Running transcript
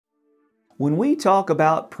When we talk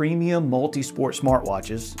about premium multi-sport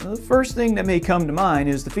smartwatches, the first thing that may come to mind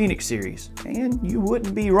is the Phoenix series, and you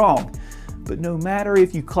wouldn't be wrong. But no matter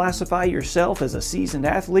if you classify yourself as a seasoned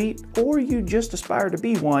athlete or you just aspire to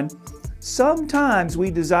be one, sometimes we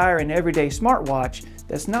desire an everyday smartwatch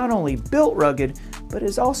that's not only built rugged, but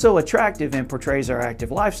is also attractive and portrays our active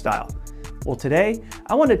lifestyle. Well, today,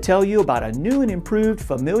 I want to tell you about a new and improved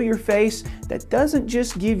familiar face that doesn't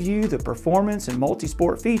just give you the performance and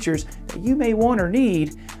multi-sport features that you may want or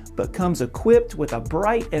need, but comes equipped with a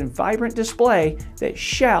bright and vibrant display that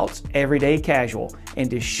shouts everyday casual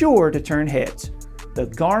and is sure to turn heads. The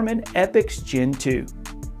Garmin EPIX Gen 2.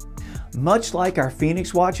 Much like our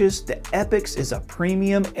Phoenix watches, the EPIX is a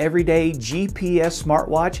premium everyday GPS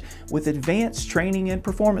smartwatch with advanced training and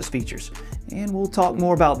performance features, and we'll talk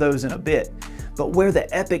more about those in a bit. But where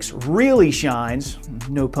the EPIX really shines,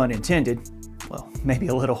 no pun intended, well, maybe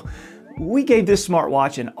a little, we gave this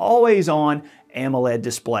smartwatch an always-on AMOLED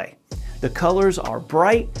display. The colors are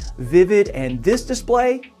bright, vivid, and this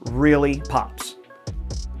display really pops.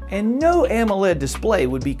 And no AMOLED display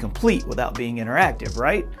would be complete without being interactive,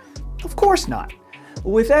 right? Of course not.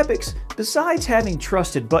 With EPIX, besides having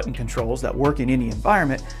trusted button controls that work in any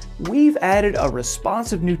environment, we've added a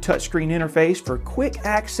responsive new touchscreen interface for quick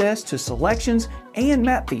access to selections and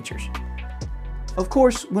map features. Of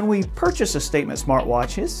course, when we purchase a statement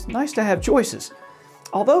smartwatch, it's nice to have choices.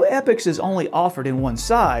 Although EPIX is only offered in one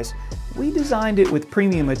size, we designed it with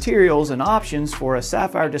premium materials and options for a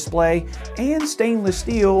sapphire display and stainless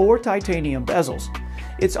steel or titanium bezels.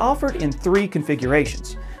 It's offered in 3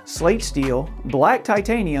 configurations: slate steel, black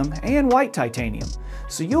titanium, and white titanium,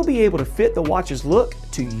 so you'll be able to fit the watch's look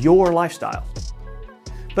to your lifestyle.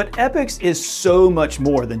 But EPIX is so much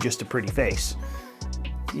more than just a pretty face.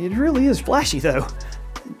 It really is flashy though.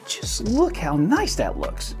 Just look how nice that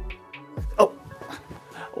looks. Oh,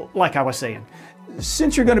 like I was saying,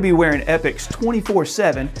 since you're going to be wearing EPIX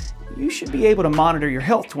 24/7, you should be able to monitor your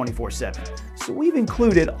health 24/7. So we've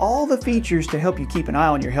included all the features to help you keep an eye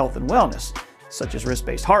on your health and wellness, such as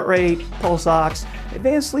wrist-based heart rate, pulse ox,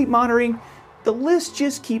 advanced sleep monitoring. The list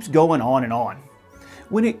just keeps going on and on.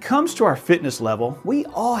 When it comes to our fitness level, we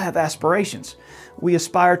all have aspirations. We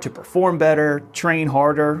aspire to perform better, train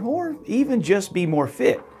harder, or even just be more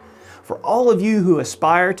fit. For all of you who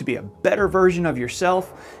aspire to be a better version of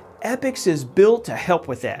yourself, EPIX is built to help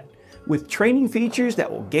with that, with training features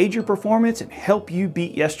that will gauge your performance and help you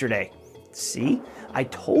beat yesterday. See, I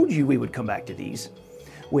told you we would come back to these.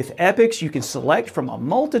 With EPIX, you can select from a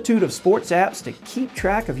multitude of sports apps to keep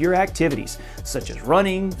track of your activities, such as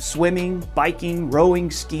running, swimming, biking, rowing,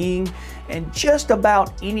 skiing, and just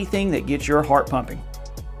about anything that gets your heart pumping.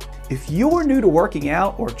 If you're new to working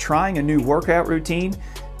out or trying a new workout routine,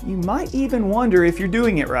 you might even wonder if you're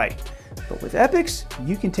doing it right. But with EPIX,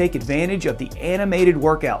 you can take advantage of the animated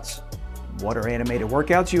workouts. What are animated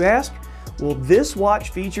workouts, you ask? Well, this watch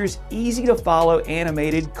features easy to follow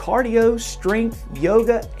animated cardio, strength,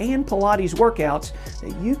 yoga, and Pilates workouts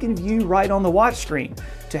that you can view right on the watch screen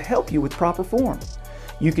to help you with proper form.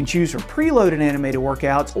 You can choose from preloaded animated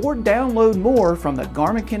workouts or download more from the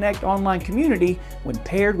Garmin Connect online community when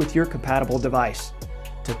paired with your compatible device.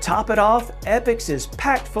 To top it off, EPIX is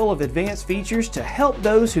packed full of advanced features to help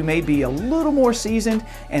those who may be a little more seasoned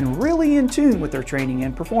and really in tune with their training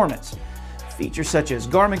and performance. Features such as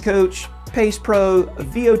Garmin Coach, PacePro,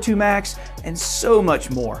 VO2 Max, and so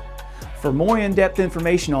much more. For more in-depth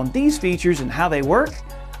information on these features and how they work,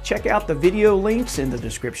 check out the video links in the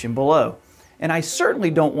description below. And I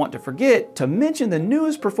certainly don't want to forget to mention the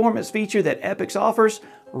newest performance feature that EPIX offers,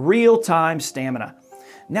 real-time stamina.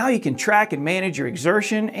 Now you can track and manage your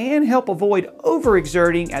exertion and help avoid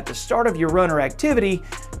overexerting at the start of your run or activity,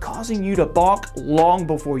 causing you to bonk long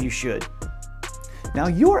before you should. Now,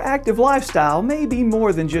 your active lifestyle may be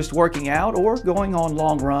more than just working out or going on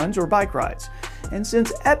long runs or bike rides. And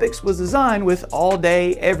since EPIX was designed with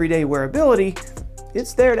all-day, everyday wearability,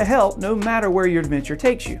 it's there to help no matter where your adventure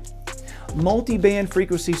takes you. Multi-band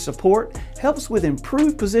frequency support helps with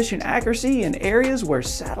improved position accuracy in areas where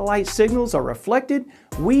satellite signals are reflected,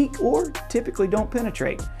 weak, or typically don't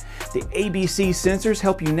penetrate. The ABC sensors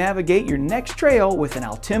help you navigate your next trail with an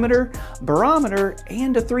altimeter, barometer,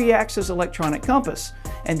 and a 3-axis electronic compass.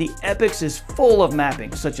 And the EPIX is full of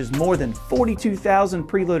mapping, such as more than 42,000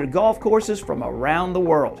 preloaded golf courses from around the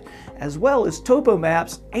world, as well as topo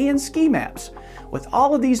maps and ski maps. With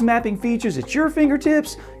all of these mapping features at your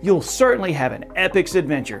fingertips, you'll certainly have an EPIX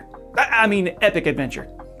adventure. Epic adventure.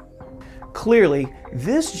 Clearly,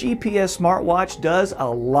 this GPS smartwatch does a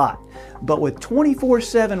lot, but with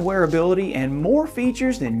 24/7 wearability and more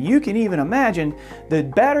features than you can even imagine, the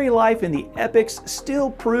battery life in the EPIX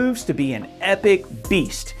still proves to be an epic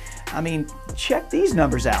beast. I mean, check these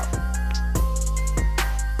numbers out.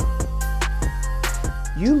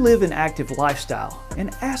 You live an active lifestyle,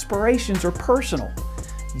 and aspirations are personal.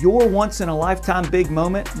 Your once-in-a-lifetime big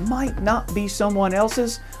moment might not be someone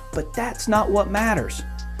else's, but that's not what matters.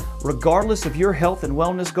 Regardless of your health and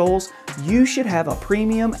wellness goals, you should have a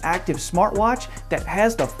premium active smartwatch that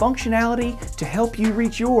has the functionality to help you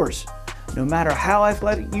reach yours. No matter how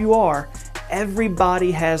athletic you are,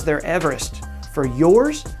 everybody has their Everest. For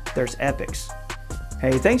yours, there's EPIX.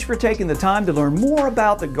 Hey, thanks for taking the time to learn more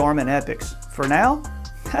about the Garmin EPIX. For now,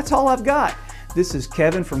 that's all I've got. This is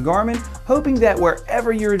Kevin from Garmin, hoping that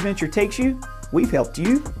wherever your adventure takes you, we've helped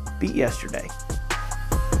you beat yesterday.